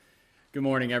Good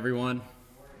morning, everyone.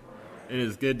 It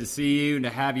is good to see you and to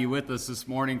have you with us this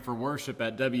morning for worship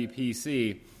at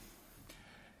WPC.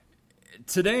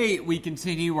 Today, we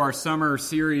continue our summer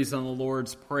series on the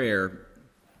Lord's Prayer.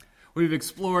 We've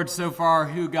explored so far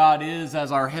who God is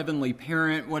as our heavenly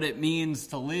parent, what it means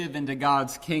to live into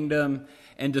God's kingdom,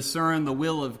 and discern the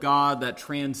will of God that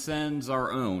transcends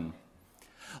our own.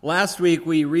 Last week,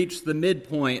 we reached the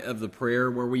midpoint of the prayer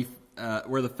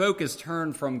where the focus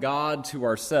turned from God to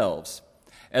ourselves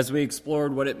as we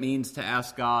explored what it means to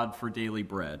ask God for daily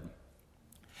bread.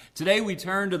 Today we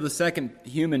turn to the second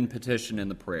human petition in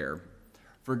the prayer.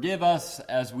 Forgive us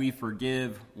as we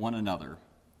forgive one another.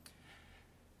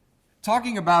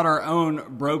 Talking about our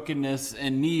own brokenness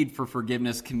and need for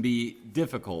forgiveness can be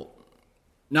difficult,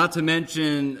 not to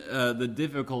mention the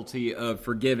difficulty of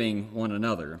forgiving one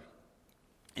another.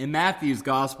 In Matthew's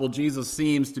gospel, Jesus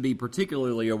seems to be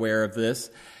particularly aware of this,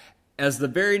 as the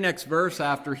very next verse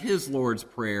after his Lord's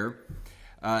Prayer,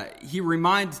 he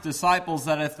reminds disciples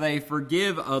that if they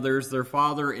forgive others, their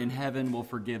Father in heaven will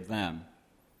forgive them.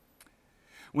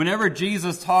 Whenever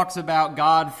Jesus talks about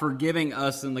God forgiving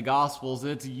us in the Gospels,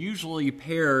 it's usually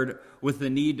paired with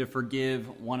the need to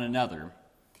forgive one another.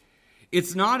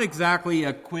 It's not exactly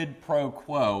a quid pro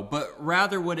quo, but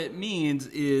rather what it means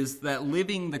is that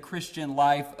living the Christian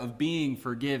life of being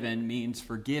forgiven means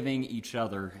forgiving each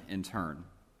other in turn.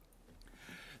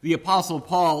 The Apostle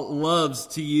Paul loves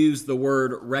to use the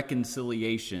word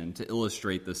reconciliation to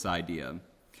illustrate this idea,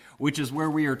 which is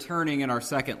where we are turning in our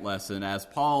second lesson as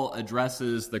Paul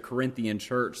addresses the Corinthian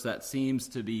church that seems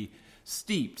to be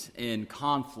steeped in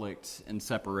conflict and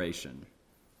separation.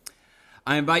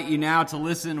 I invite you now to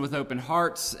listen with open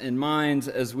hearts and minds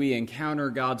as we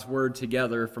encounter God's Word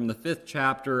together from the 5th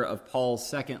chapter of Paul's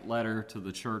second letter to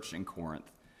the church in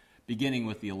Corinth, beginning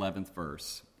with the 11th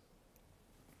verse.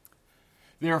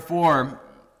 Therefore,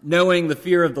 knowing the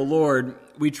fear of the Lord,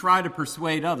 we try to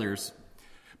persuade others,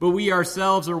 but we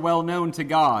ourselves are well known to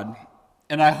God,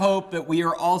 and I hope that we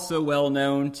are also well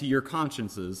known to your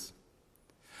consciences.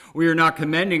 We are not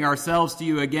commending ourselves to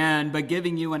you again, but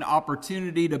giving you an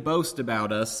opportunity to boast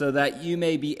about us so that you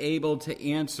may be able to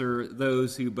answer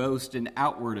those who boast in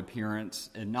outward appearance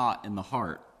and not in the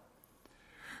heart.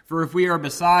 For if we are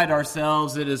beside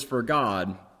ourselves, it is for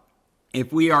God.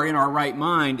 If we are in our right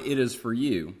mind, it is for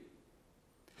you.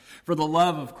 For the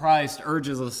love of Christ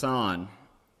urges us on,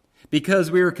 because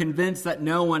we are convinced that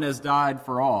no one has died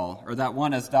for all, or that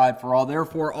one has died for all,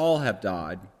 therefore all have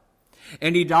died.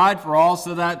 And he died for all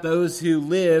so that those who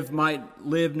live might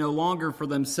live no longer for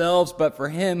themselves, but for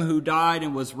him who died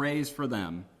and was raised for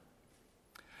them.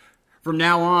 From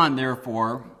now on,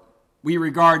 therefore, we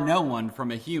regard no one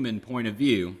from a human point of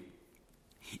view.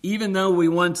 Even though we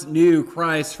once knew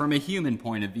Christ from a human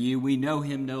point of view, we know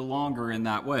him no longer in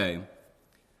that way.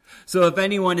 So if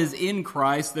anyone is in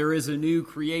Christ, there is a new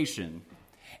creation.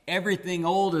 Everything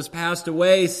old has passed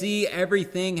away. See,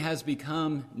 everything has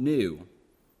become new.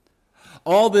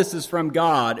 All this is from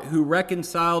God, who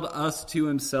reconciled us to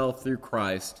himself through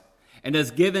Christ and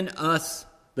has given us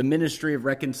the ministry of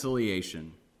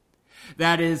reconciliation.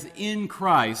 That is, in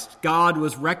Christ, God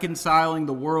was reconciling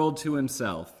the world to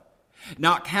himself,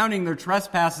 not counting their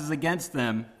trespasses against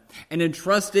them, and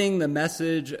entrusting the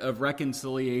message of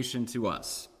reconciliation to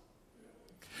us.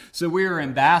 So we are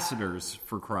ambassadors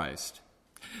for Christ.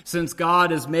 Since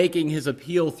God is making his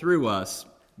appeal through us,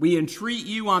 we entreat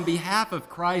you on behalf of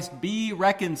Christ, be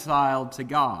reconciled to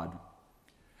God.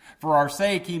 For our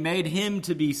sake, he made him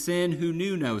to be sin who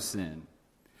knew no sin,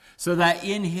 so that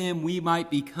in him we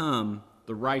might become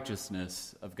the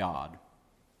righteousness of God.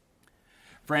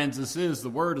 Friends, this is the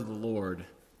word of the Lord,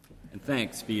 and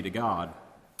thanks be to God.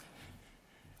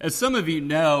 As some of you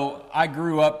know, I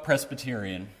grew up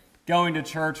Presbyterian, going to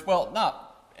church, well,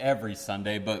 not every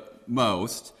Sunday, but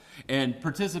most, and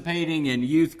participating in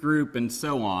youth group and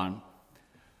so on.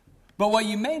 But what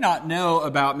you may not know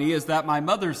about me is that my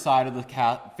mother's side of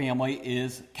the family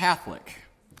is Catholic.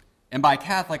 And by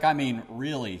Catholic, I mean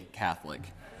really Catholic.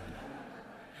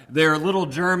 Their little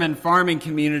German farming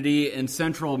community in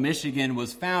central Michigan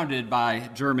was founded by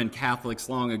German Catholics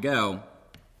long ago.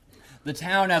 The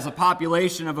town has a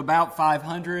population of about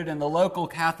 500, and the local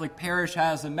Catholic parish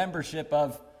has a membership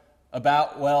of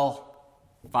about,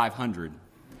 500.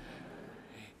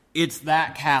 It's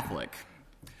that Catholic.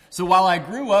 So while I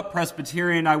grew up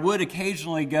Presbyterian, I would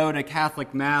occasionally go to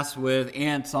Catholic Mass with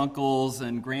aunts, uncles,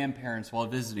 and grandparents while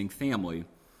visiting family.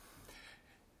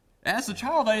 As a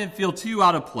child, I didn't feel too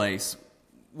out of place,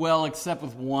 except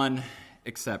with one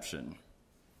exception.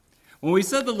 When we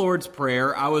said the Lord's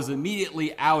Prayer, I was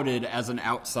immediately outed as an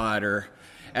outsider,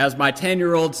 as my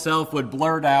 10-year-old self would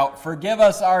blurt out, "Forgive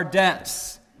us our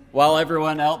debts," while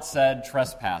everyone else said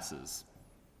trespasses.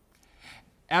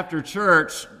 After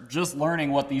church, just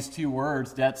learning what these two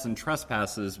words, debts and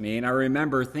trespasses, mean, I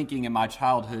remember thinking in my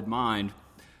childhood mind,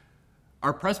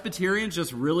 are Presbyterians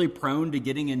just really prone to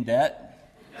getting in debt?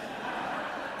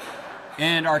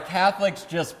 And are Catholics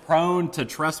just prone to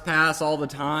trespass all the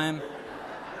time?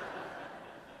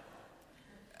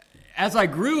 As I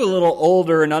grew a little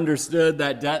older and understood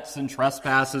that debts and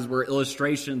trespasses were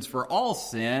illustrations for all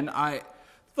sin, I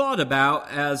thought about,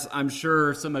 as I'm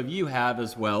sure some of you have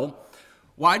as well,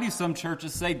 why do some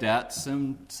churches say debts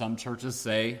and some churches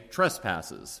say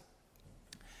trespasses?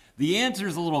 The answer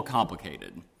is a little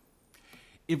complicated.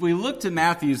 If we look to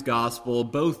Matthew's gospel,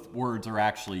 both words are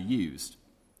actually used.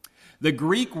 The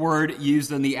Greek word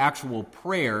used in the actual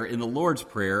prayer, in the Lord's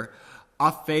Prayer,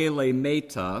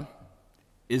 aphelemeta,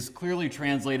 is clearly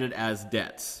translated as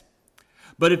debts.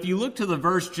 But if you look to the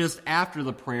verse just after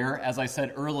the prayer, as I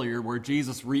said earlier, where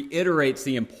Jesus reiterates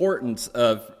the importance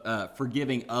of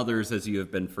forgiving others as you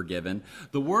have been forgiven,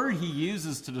 the word he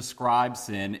uses to describe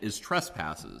sin is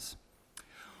trespasses.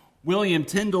 William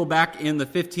Tyndale, back in the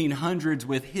 1500s,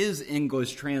 with his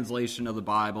English translation of the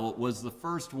Bible, was the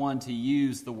first one to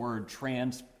use the word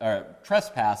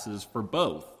trespasses for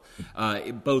both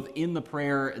in the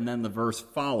prayer and then the verse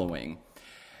following.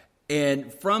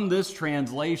 And from this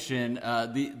translation,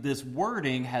 this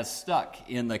wording has stuck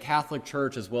in the Catholic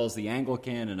Church as well as the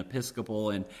Anglican and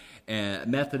Episcopal and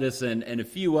Methodist and a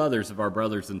few others of our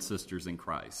brothers and sisters in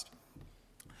Christ.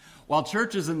 While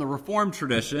churches in the Reformed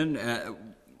tradition,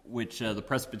 which the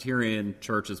Presbyterian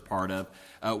Church is part of,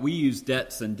 we use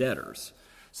debts and debtors.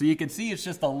 So you can see it's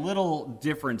just a little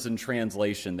difference in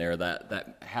translation there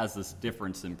that has this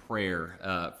difference in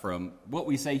prayer from what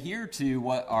we say here to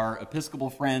what our Episcopal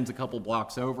friends a couple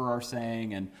blocks over are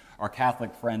saying and our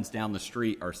Catholic friends down the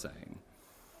street are saying.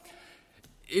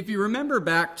 If you remember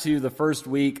back to the first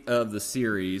week of the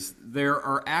series, there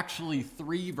are actually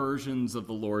 3 versions of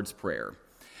the Lord's Prayer.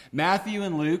 Matthew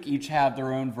and Luke each have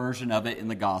their own version of it in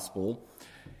the Gospel.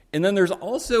 And then there's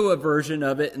also a version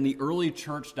of it in the early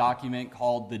church document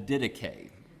called the Didache,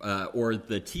 or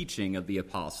the Teaching of the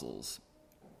Apostles.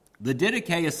 The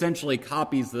Didache essentially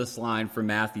copies this line from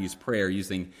Matthew's prayer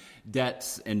using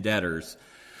debts and debtors.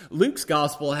 Luke's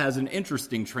Gospel has an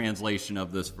interesting translation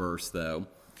of this verse, though.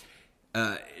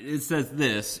 It says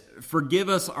this: "Forgive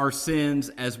us our sins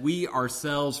as we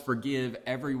ourselves forgive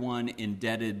everyone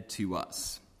indebted to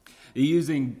us."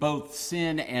 Using both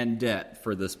sin and debt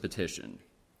for this petition.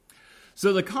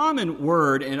 So the common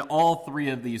word in all 3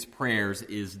 of these prayers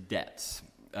is debts.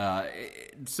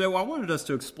 So I wanted us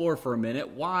to explore for a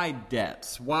minute, why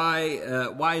debts?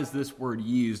 Why is this word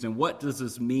used, and what does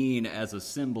this mean as a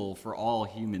symbol for all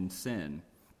human sin?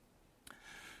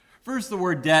 First, the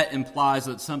word debt implies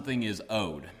that something is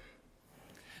owed.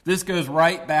 This goes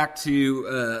right back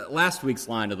to last week's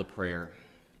line of the prayer,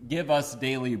 "Give us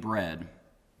daily bread."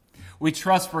 We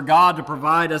trust for God to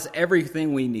provide us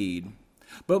everything we need.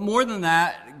 But more than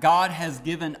that, God has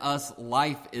given us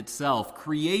life itself,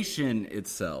 creation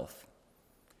itself.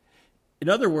 In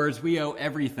other words, we owe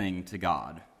everything to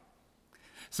God.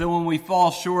 So when we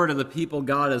fall short of the people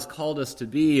God has called us to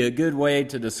be, a good way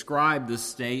to describe this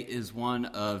state is one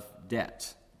of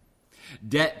debt.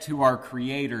 Debt to our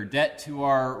Creator, debt to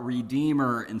our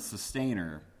Redeemer and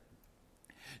Sustainer.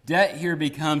 Debt here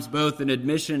becomes both an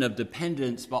admission of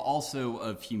dependence, but also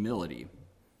of humility.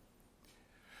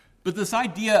 But this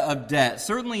idea of debt,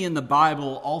 certainly in the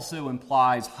Bible, also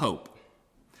implies hope.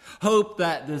 Hope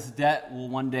that this debt will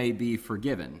one day be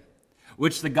forgiven,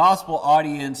 which the gospel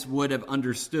audience would have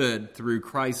understood through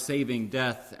Christ's saving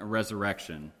death and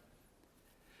resurrection.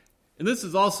 And this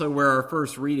is also where our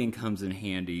first reading comes in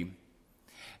handy,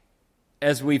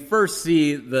 as we first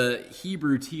see the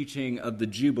Hebrew teaching of the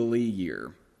Jubilee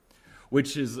year,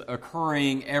 which is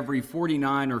occurring every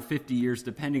 49 or 50 years,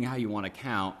 depending how you want to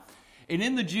count. And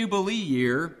in the Jubilee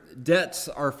year, debts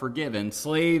are forgiven,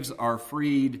 slaves are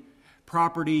freed,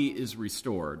 property is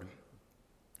restored.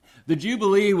 The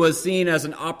Jubilee was seen as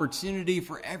an opportunity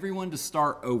for everyone to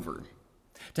start over,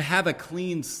 to have a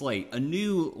clean slate, a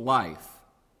new life.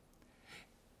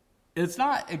 It's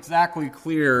not exactly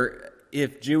clear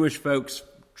if Jewish folks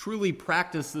truly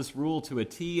practice this rule to a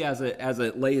T as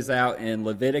it lays out in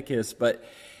Leviticus, but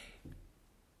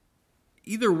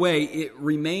either way, it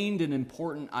remained an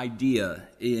important idea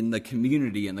in the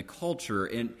community and the culture,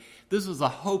 and this was a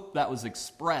hope that was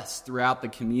expressed throughout the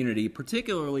community,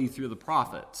 particularly through the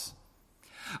prophets.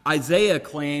 Isaiah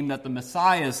claimed that the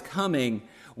Messiah's coming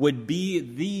would be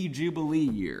the Jubilee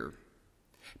year.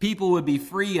 People would be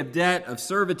free of debt, of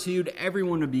servitude.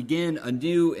 Everyone would begin a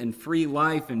new and free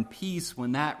life in peace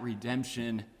when that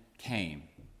redemption came.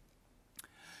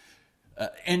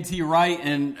 N.T. Wright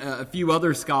and a few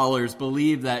other scholars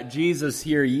believe that Jesus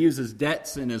here uses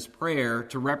debts in his prayer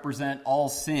to represent all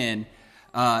sin,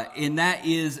 and that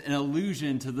is an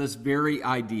allusion to this very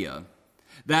idea,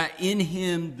 that in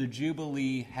him the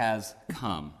Jubilee has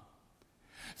come.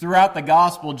 Throughout the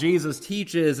gospel, Jesus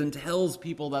teaches and tells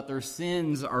people that their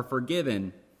sins are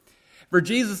forgiven. For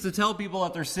Jesus to tell people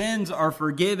that their sins are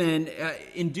forgiven,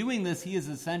 in doing this, he is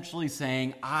essentially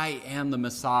saying, I am the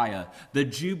Messiah. The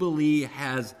Jubilee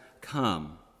has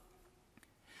come.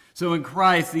 So in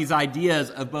Christ, these ideas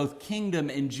of both kingdom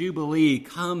and Jubilee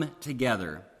come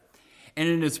together. And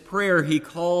in his prayer, he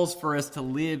calls for us to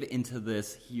live into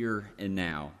this here and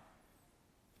now.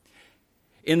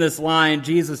 In this line,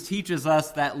 Jesus teaches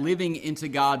us that living into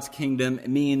God's kingdom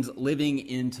means living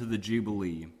into the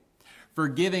Jubilee,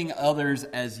 forgiving others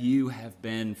as you have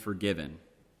been forgiven.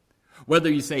 Whether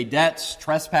you say debts,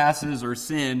 trespasses, or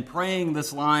sin, praying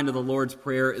this line of the Lord's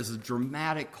Prayer is a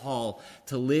dramatic call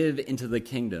to live into the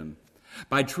kingdom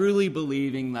by truly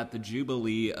believing that the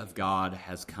Jubilee of God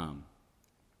has come.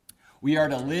 We are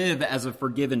to live as a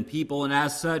forgiven people, and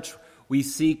as such, we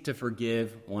seek to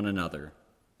forgive one another.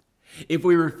 If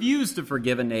we refuse to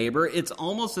forgive a neighbor, it's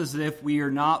almost as if we are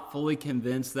not fully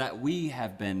convinced that we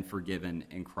have been forgiven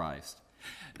in Christ.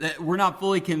 That we're not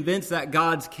fully convinced that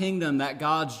God's kingdom, that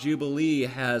God's Jubilee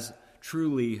has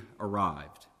truly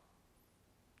arrived.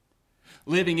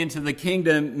 Living into the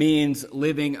kingdom means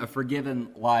living a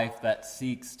forgiven life that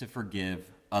seeks to forgive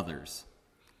others.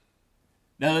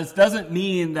 Now, this doesn't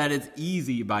mean that it's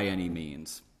easy by any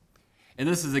means. And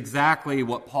this is exactly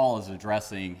what Paul is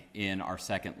addressing in our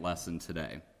second lesson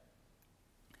today.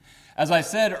 As I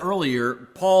said earlier,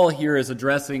 Paul here is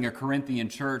addressing a Corinthian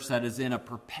church that is in a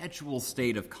perpetual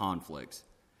state of conflict.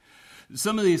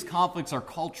 Some of these conflicts are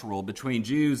cultural between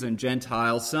Jews and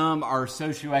Gentiles. Some are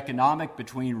socioeconomic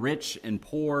between rich and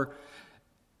poor.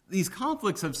 These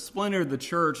conflicts have splintered the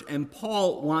church, and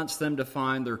Paul wants them to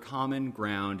find their common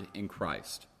ground in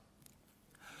Christ.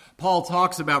 Paul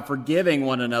talks about forgiving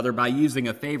one another by using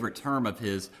a favorite term of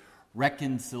his,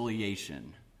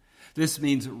 reconciliation. This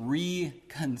means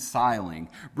reconciling,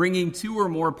 bringing two or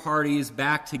more parties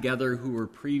back together who were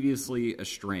previously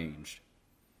estranged.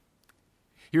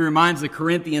 He reminds the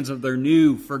Corinthians of their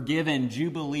new, forgiven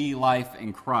Jubilee life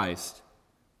in Christ.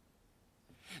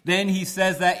 Then he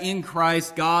says that in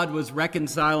Christ, God was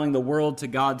reconciling the world to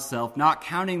God's self, not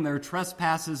counting their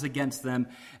trespasses against them,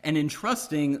 and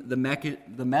entrusting the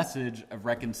message of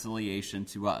reconciliation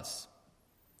to us.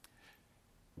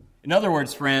 In other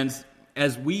words, friends,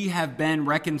 as we have been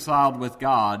reconciled with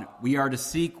God, we are to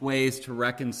seek ways to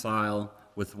reconcile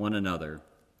with one another.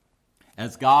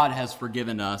 As God has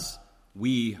forgiven us,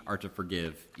 we are to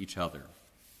forgive each other.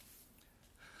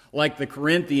 Like the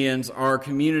Corinthians, our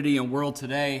community and world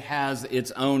today has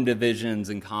its own divisions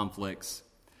and conflicts.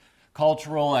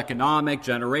 Cultural, economic,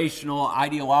 generational,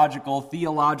 ideological,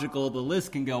 theological, the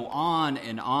list can go on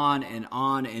and on and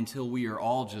on until we are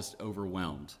all just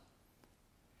overwhelmed.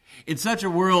 In such a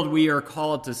world, we are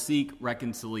called to seek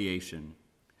reconciliation,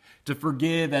 to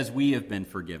forgive as we have been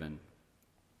forgiven.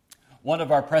 One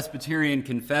of our Presbyterian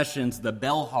confessions, the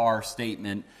Belhar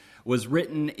Statement, was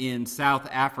written in South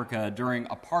Africa during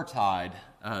apartheid,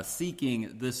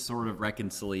 seeking this sort of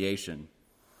reconciliation.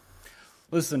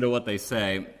 Listen to what they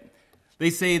say.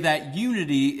 They say that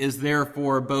unity is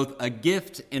therefore both a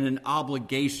gift and an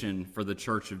obligation for the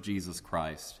Church of Jesus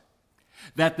Christ.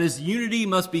 That this unity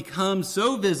must become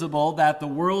so visible that the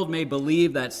world may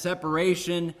believe that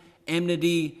separation,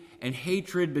 enmity, and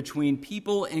hatred between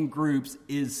people and groups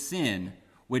is sin,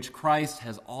 which Christ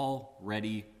has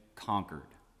already conquered.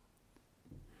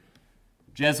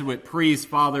 Jesuit priest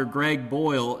Father Greg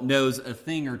Boyle knows a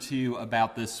thing or two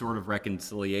about this sort of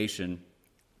reconciliation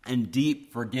and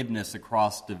deep forgiveness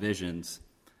across divisions.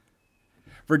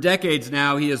 For decades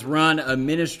now, he has run a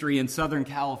ministry in Southern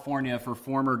California for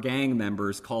former gang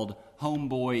members called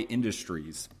Homeboy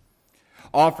Industries,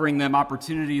 offering them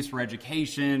opportunities for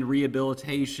education,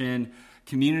 rehabilitation,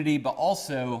 community, but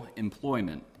also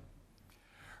employment.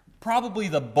 Probably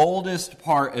the boldest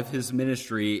part of his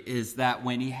ministry is that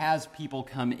when he has people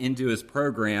come into his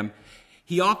program,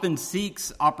 he often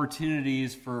seeks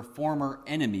opportunities for former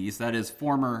enemies, that is,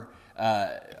 former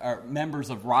members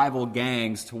of rival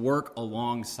gangs, to work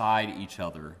alongside each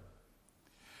other.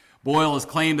 Boyle has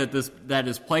claimed that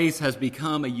his place has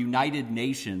become a United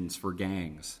Nations for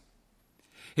gangs.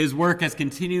 His work has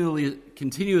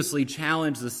continuously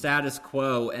challenged the status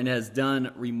quo and has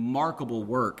done remarkable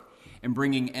work and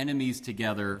bringing enemies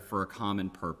together for a common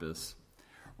purpose,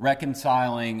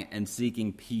 reconciling and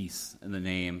seeking peace in the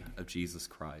name of Jesus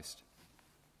Christ.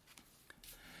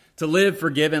 To live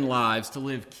forgiven lives, to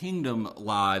live kingdom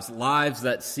lives, lives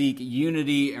that seek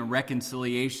unity and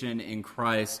reconciliation in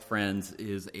Christ, friends,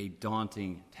 is a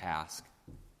daunting task.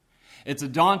 It's a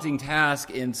daunting task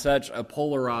in such a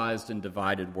polarized and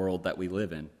divided world that we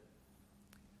live in.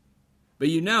 But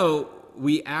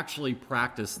we actually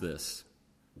practice this.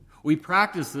 We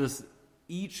practice this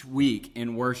each week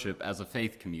in worship as a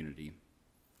faith community.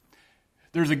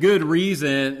 There's a good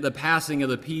reason the passing of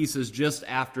the peace is just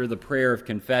after the prayer of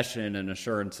confession and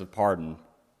assurance of pardon.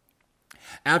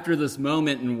 After this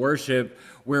moment in worship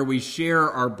where we share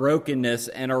our brokenness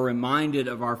and are reminded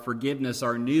of our forgiveness,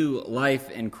 our new life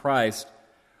in Christ,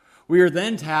 we are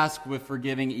then tasked with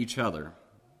forgiving each other,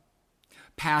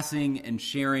 passing and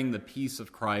sharing the peace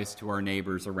of Christ to our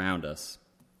neighbors around us.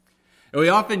 And we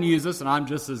often use this, and I'm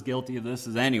just as guilty of this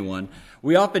as anyone,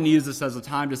 we often use this as a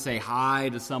time to say hi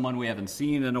to someone we haven't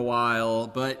seen in a while.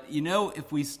 But,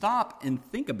 if we stop and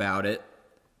think about it,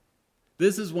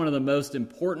 this is one of the most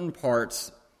important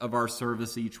parts of our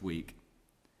service each week.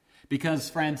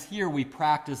 Because, friends, here we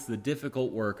practice the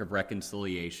difficult work of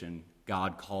reconciliation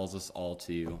God calls us all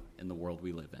to in the world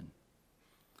we live in.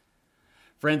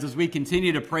 Friends, as we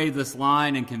continue to pray this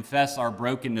line and confess our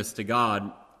brokenness to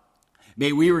God,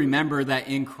 may we remember that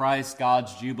in Christ,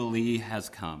 God's Jubilee has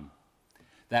come,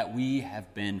 that we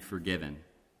have been forgiven.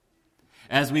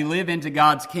 As we live into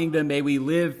God's kingdom, may we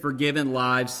live forgiven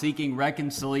lives, seeking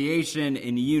reconciliation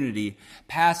and unity,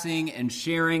 passing and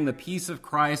sharing the peace of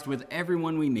Christ with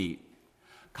everyone we meet,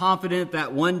 confident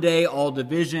that one day all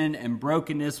division and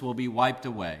brokenness will be wiped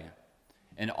away,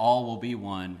 and all will be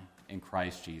one in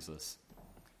Christ Jesus.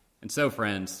 And so,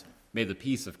 friends, may the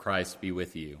peace of Christ be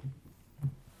with you.